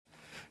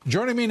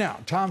Joining me now,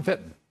 Tom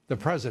Fitton, the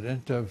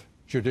president of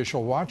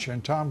Judicial Watch.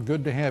 And Tom,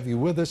 good to have you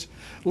with us.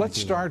 Let's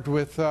start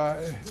with,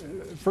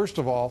 first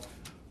of all,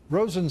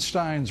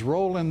 Rosenstein's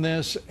role in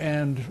this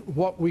and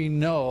what we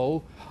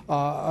know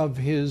of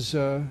his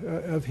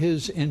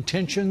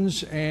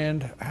intentions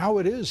and how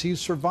it is he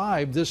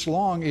survived this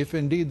long, if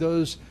indeed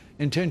those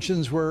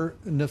intentions were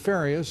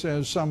nefarious,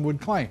 as some would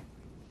claim.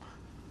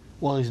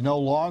 Well, he's no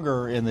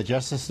longer in the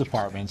Justice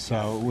Department,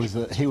 so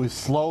he was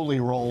slowly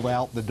rolled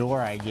out the door,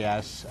 I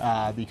guess,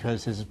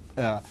 because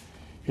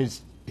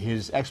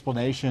his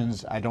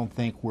explanations, I don't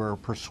think, were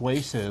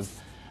persuasive.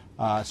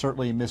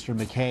 Certainly, Mr.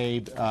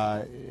 McCabe,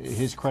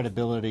 his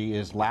credibility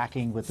is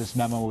lacking. But this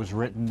memo was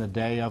written the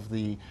day of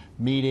the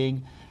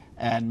meeting,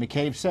 and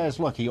McCabe says,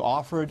 "Look, he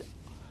offered."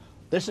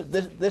 This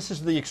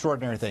is the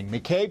extraordinary thing.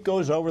 McCabe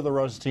goes over to the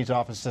Rosenstein's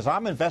office, and says,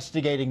 "I'm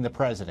investigating the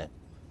president,"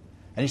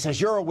 and he says,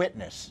 "You're a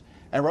witness."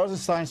 And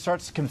Rosenstein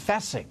starts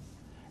confessing.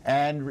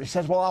 And he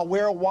says, "Well, I'll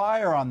wear a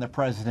wire on the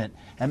president."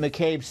 And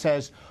McCabe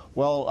says,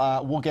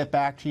 "Well, we'll get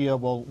back to you.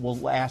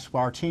 We'll ask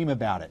our team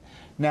about it."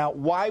 Now,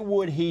 why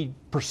would he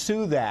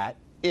pursue that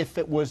if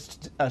it was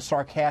a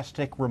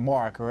sarcastic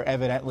remark, or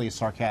evidently a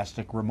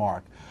sarcastic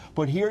remark?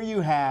 But here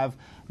you have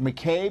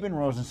McCabe and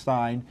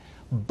Rosenstein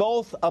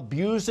both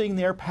abusing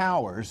their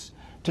powers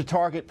to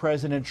target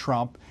President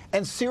Trump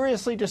and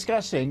seriously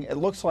discussing, it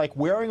looks like,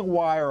 wearing a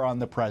wire on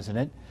the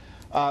president.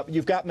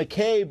 You've got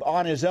McCabe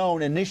on his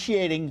own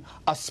initiating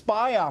a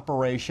spy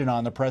operation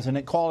on the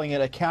president, calling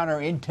it a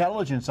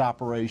counterintelligence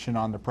operation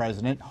on the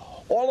president.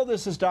 All of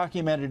this is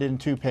documented in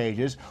 2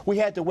 pages. We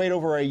had to wait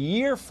over a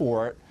year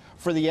for it,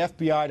 for the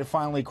FBI to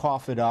finally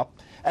cough it up.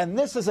 And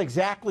this is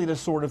exactly the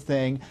sort of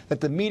thing that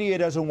the media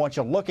doesn't want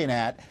you looking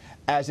at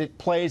as it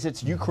plays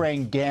its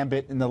Ukraine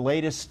gambit in the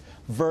latest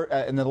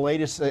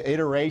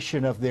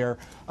iteration of their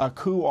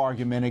coup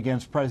argument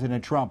against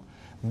President Trump.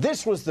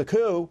 This was the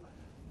coup.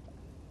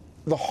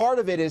 The heart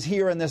of it is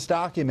here in this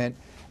document,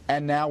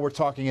 and now we're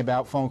talking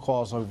about phone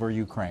calls over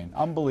Ukraine.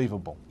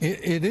 Unbelievable.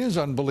 It is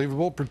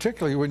unbelievable,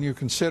 particularly when you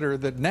consider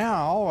that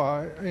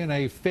now, in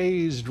a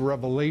phased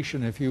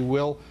revelation, if you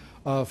will,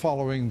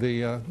 following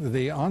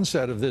the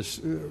onset of this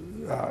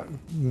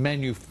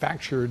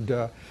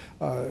manufactured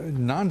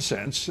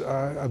nonsense,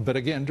 but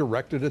again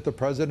directed at the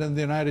President of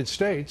the United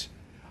States,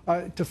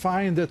 to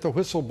find that the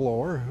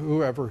whistleblower,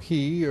 whoever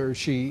he or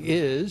she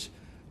is,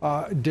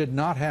 did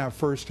not have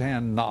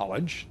firsthand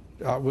knowledge,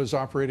 was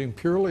operating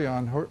purely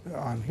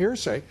on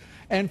hearsay,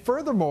 and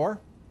furthermore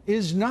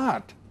is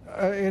not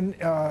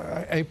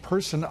a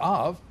person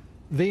of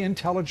the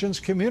intelligence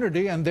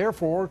community, and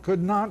therefore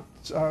could not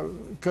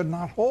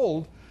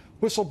hold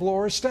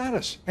whistleblower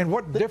status. And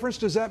what difference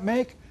does that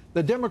make?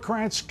 The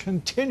Democrats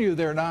continue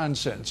their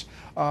nonsense,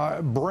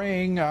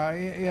 braying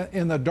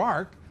in the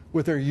dark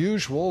with their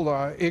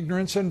usual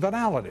ignorance and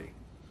venality.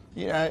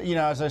 Yeah, you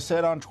know, as I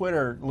said on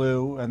Twitter,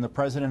 Lou, and the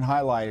president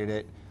highlighted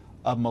it,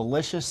 a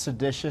malicious,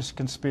 seditious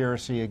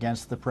conspiracy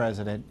against the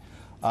president.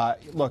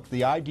 Look,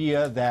 the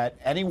idea that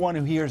anyone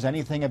who hears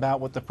anything about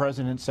what the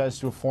president says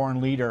to a foreign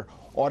leader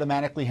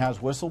automatically has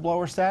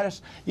whistleblower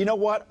status. You know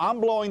what?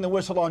 I'm blowing the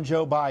whistle on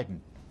Joe Biden.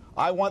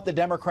 I want the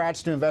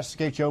Democrats to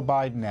investigate Joe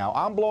Biden now.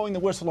 I'm blowing the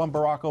whistle on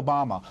Barack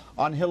Obama,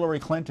 on Hillary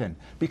Clinton,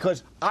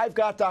 because I've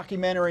got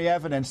documentary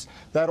evidence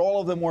that all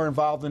of them were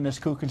involved in this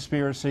coup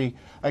conspiracy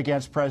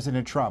against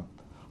President Trump.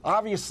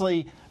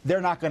 Obviously,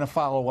 they're not going to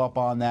follow up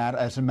on that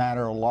as a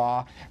matter of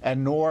law,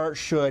 and nor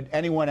should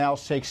anyone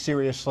else take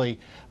seriously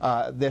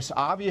this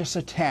obvious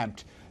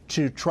attempt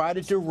to try to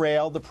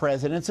derail the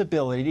president's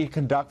ability to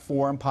conduct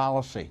foreign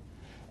policy.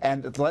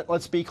 And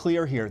let's be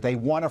clear here. They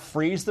want to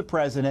freeze the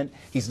president.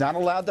 He's not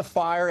allowed to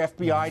fire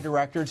FBI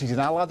directors. He's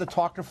not allowed to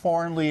talk to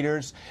foreign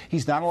leaders.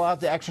 He's not allowed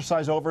to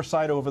exercise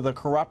oversight over the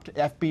corrupt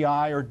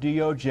FBI or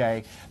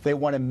DOJ. They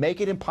want to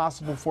make it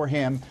impossible for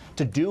him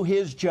to do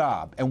his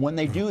job. And when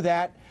they do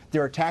that,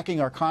 they're attacking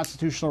our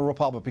constitutional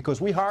republic, because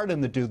we hired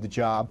him to do the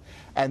job,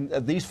 and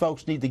these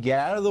folks need to get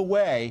out of the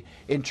way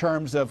in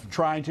terms of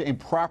trying to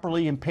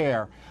improperly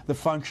impair the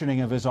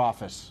functioning of his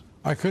office.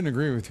 I couldn't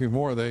agree with you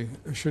more. They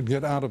should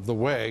get out of the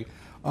way,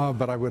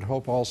 but I would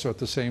hope also at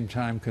the same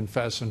time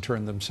confess and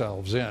turn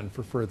themselves in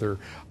for further,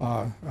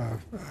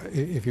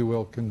 if you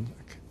will,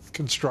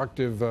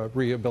 constructive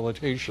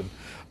rehabilitation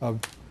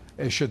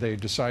should they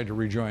decide to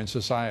rejoin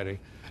society.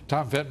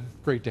 Tom Fitton,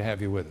 great to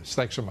have you with us.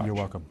 Thanks so much. You're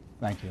welcome.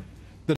 Thank you.